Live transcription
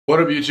What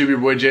up YouTube, your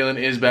boy Jaylen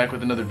is back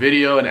with another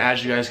video, and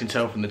as you guys can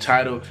tell from the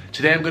title,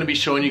 today I'm going to be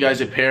showing you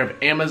guys a pair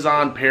of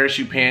Amazon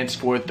parachute pants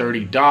for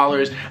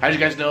 $30. As you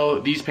guys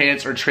know, these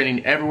pants are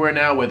trending everywhere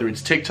now, whether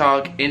it's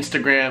TikTok,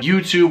 Instagram,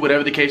 YouTube,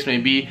 whatever the case may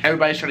be.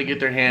 Everybody's trying to get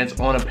their hands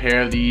on a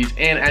pair of these,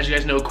 and as you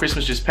guys know,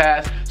 Christmas just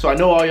passed, so I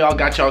know all y'all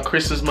got y'all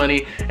Christmas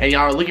money, and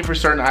y'all are looking for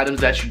certain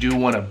items that you do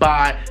want to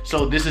buy,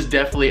 so this is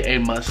definitely a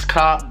must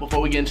cop.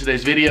 Before we get into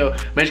today's video,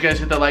 make sure you guys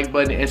hit that like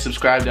button and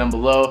subscribe down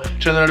below.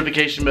 Turn the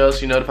notification bell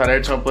so you're notified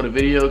every time I upload a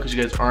video, because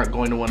you guys aren't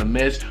going to want to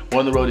miss. We're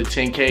on the road to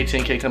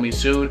 10K coming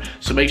soon,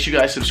 so make sure you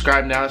guys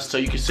subscribe now so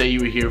you can say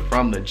you were here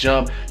from the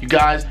jump. You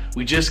guys,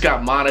 we just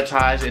got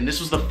monetized, and this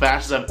was the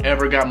fastest I've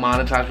ever got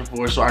monetized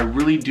before, so I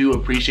really do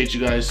appreciate you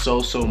guys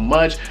so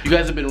much. You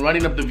guys have been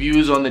running up the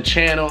views on the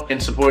channel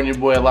and supporting your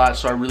boy a lot,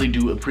 so I really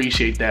do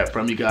appreciate that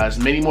from you guys.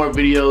 Many more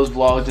videos,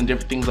 vlogs, and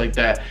different things like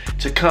that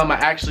to come. I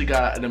actually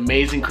got an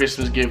amazing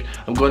Christmas gift.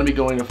 I'm going to be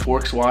going to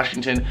Forks,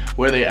 Washington,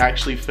 where they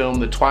actually film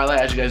the Twilight.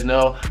 As you guys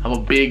know, I'm a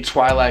big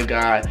Twilight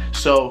guy,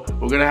 so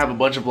we're gonna have a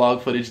bunch of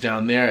vlog footage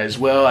down there as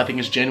well. I think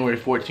it's January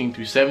 14th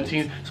through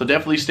 17th, so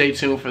definitely stay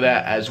tuned for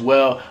that as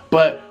well.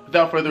 But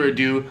without further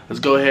ado, let's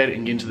go ahead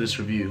and get into this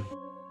review.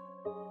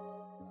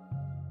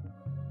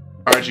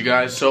 Alright you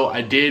guys, so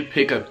I did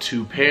pick up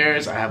two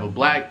pairs. I have a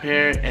black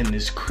pair and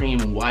this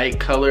cream white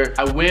color.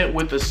 I went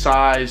with a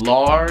size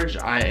large.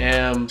 I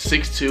am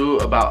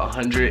 6'2", about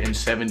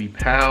 170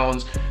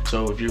 pounds.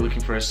 So if you're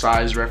looking for a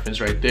size reference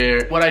right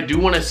there. What I do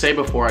want to say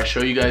before I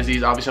show you guys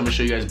these, obviously I'm going to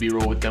show you guys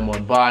B-roll with them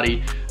on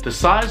body. The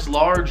size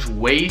large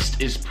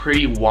waist is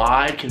pretty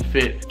wide, can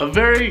fit a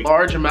very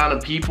large amount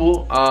of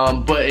people,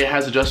 but it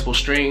has adjustable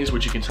strings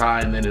which you can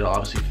tie, and then it'll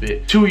obviously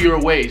fit to your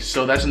waist.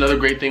 So that's another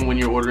great thing when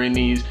you're ordering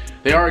these.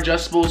 They are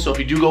adjustable, so if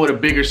you do go with a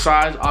bigger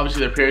size, obviously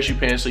they're parachute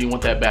pants, so you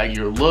want that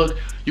baggier look,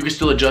 you can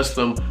still adjust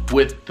them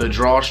with the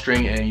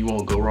drawstring and you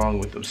won't go wrong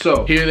with them.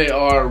 So here they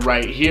are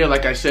right here.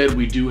 Like I said,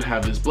 we do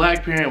have this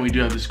black pair and we do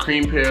have this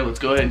cream pair. Let's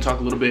go ahead and talk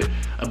a little bit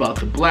about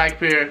the black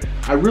pair.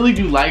 I really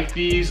do like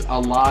these a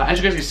lot. As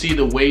you guys can see,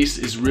 the waist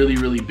is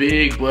really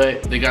big,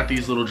 but they got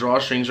these little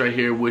drawstrings right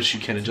here which you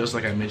can adjust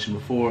like I mentioned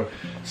before.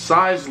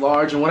 Size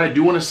large, and what I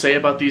do want to say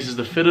about these is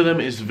the fit of them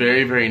is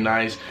very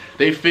nice.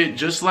 They fit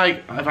just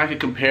like, if I could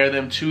compare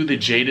them to the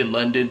Jaded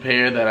London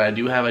pair that I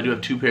do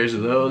have two pairs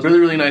of those.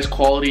 Really nice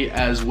quality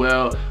as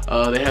well.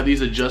 They have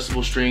these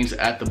adjustable strings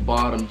at the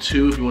bottom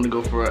too if you want to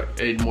go for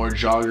a more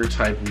jogger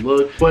type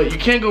look. But you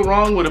can't go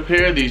wrong with a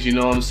pair of these, you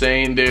know what I'm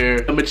saying?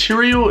 The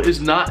material is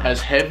not as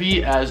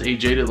heavy as a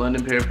Jaded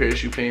London pair of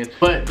parachute pants,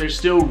 but they're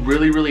still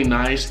really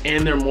nice,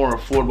 and they're more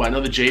affordable. I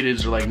know the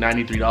Jadeds are like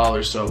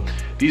 $93, so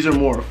these are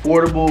more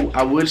affordable.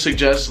 I would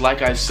suggest,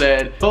 like I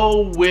said,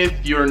 go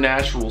with your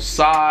natural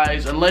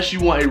size unless you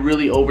want a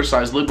really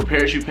oversized look, but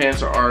parachute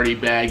pants are already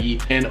baggy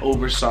and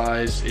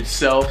oversized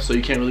itself, so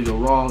you can't really go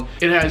wrong.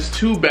 It has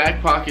two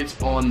back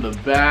pockets on the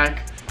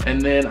back,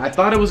 and then I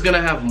thought it was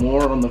gonna have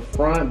more on the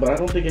front, but I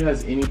don't think it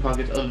has any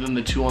pockets other than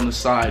the two on the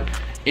side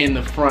in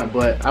the front.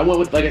 But I went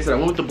with, like I said, I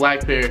went with the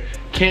black pair.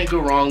 Can't go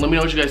wrong. Let me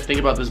know what you guys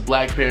think about this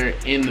black pair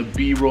in the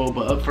B-roll.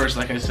 But up first,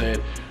 like I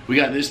said, we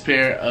got this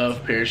pair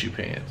of parachute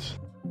pants.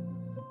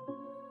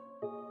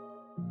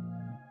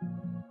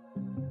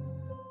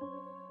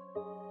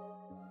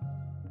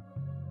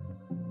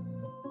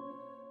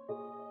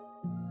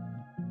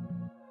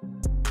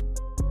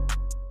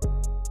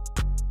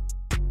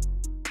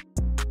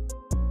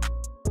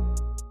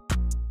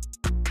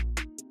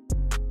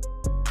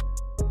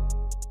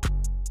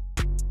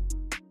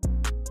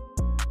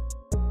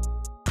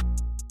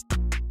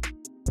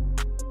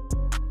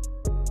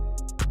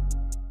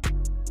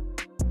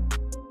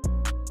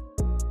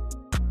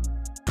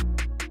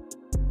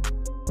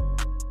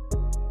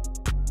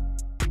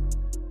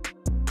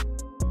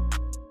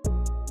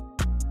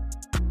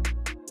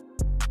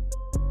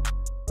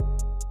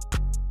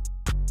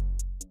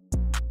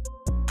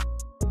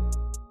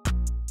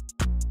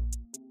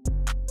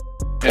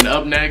 And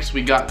up next,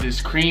 we got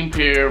this cream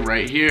pair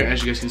right here.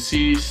 As you guys can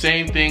see,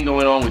 same thing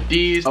going on with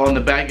these. On the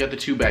back, you got the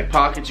two back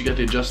pockets. You got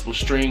the adjustable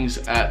strings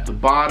at the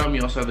bottom.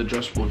 You also have the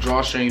adjustable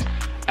drawstrings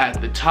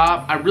at the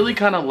top. I really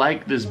kind of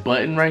like this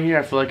button right here.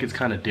 I feel like it's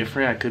kind of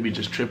different. I could be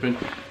just tripping,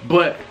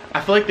 but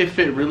I feel like they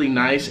fit really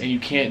nice, and you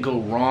can't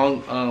go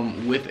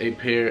wrong with a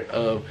pair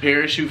of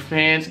parachute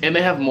pants. And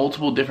they have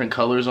multiple different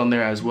colors on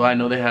there as well. I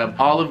know they have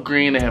olive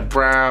green, they have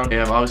brown, they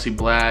have obviously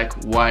black,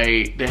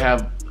 white, they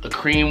have a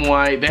cream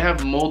white. They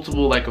have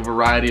multiple, like a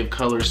variety of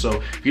colors.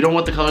 So if you don't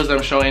want the colors that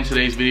I'm showing in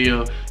today's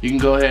video, you can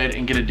go ahead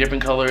and get a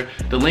different color.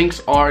 The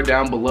links are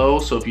down below,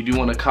 so if you do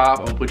want to cop,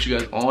 I'll put you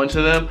guys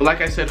onto them. But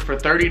like I said, for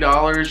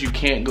 $30, you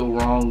can't go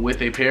wrong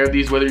with a pair of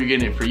these, whether you're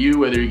getting it for you,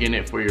 whether you're getting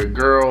it for your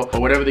girl,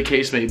 or whatever the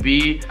case may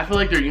be. I feel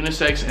like they're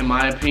unisex in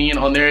my opinion.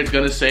 On there, it's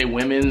gonna say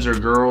women's or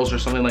girls or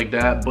something like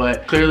that,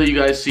 but clearly you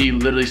guys see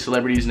literally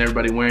celebrities and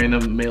everybody wearing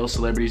them, male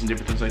celebrities and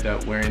different things like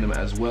that wearing them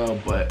as well.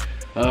 But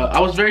I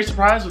was very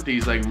surprised with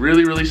these, like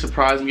really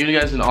surprised. I'm giving you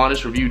guys an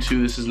honest review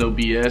too. This is no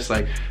BS.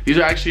 Like, these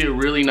are actually a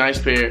really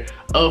nice pair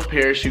of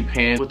parachute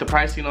pants with the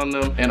pricing on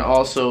them and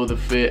also the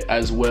fit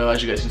as well,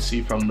 as you guys can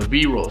see from the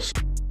B-rolls.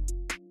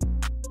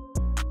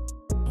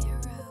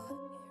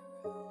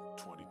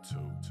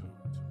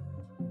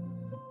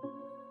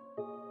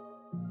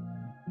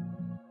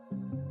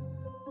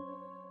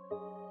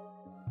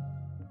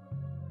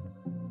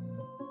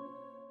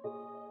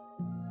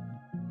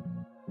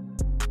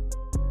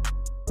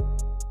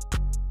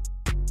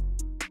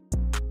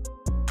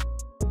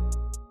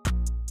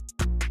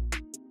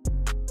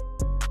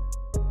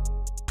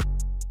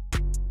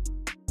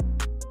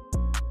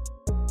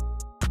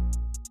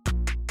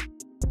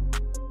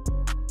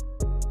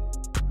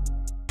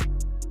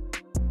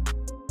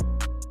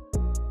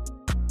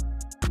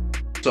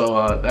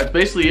 So that's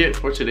basically it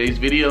for today's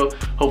video.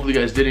 Hopefully you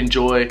guys did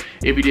enjoy.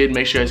 If you did,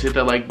 make sure you guys hit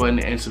that like button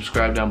and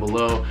subscribe down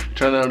below.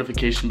 Turn the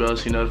notification bell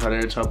so you're notified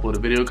every time I upload a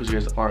video, because you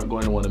guys aren't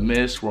going to want to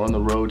miss. We're on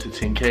the road to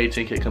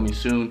 10K coming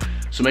soon.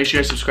 So make sure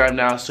you guys subscribe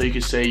now so you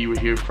can say you were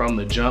here from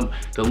the jump.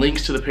 The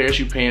links to the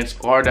parachute pants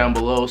are down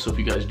below, so if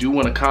you guys do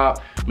want to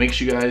cop, make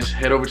sure you guys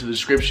head over to the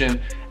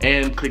description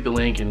and click the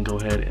link and go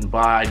ahead and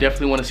buy. I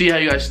definitely want to see how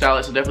you guys style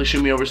it, so definitely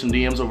shoot me over some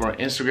DMs over on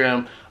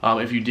Instagram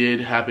if you did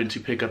happen to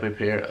pick up a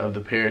pair of the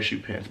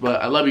parachute pants.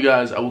 But I love you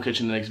guys. I will catch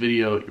you in the next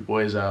video. Your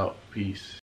boy is out. Peace.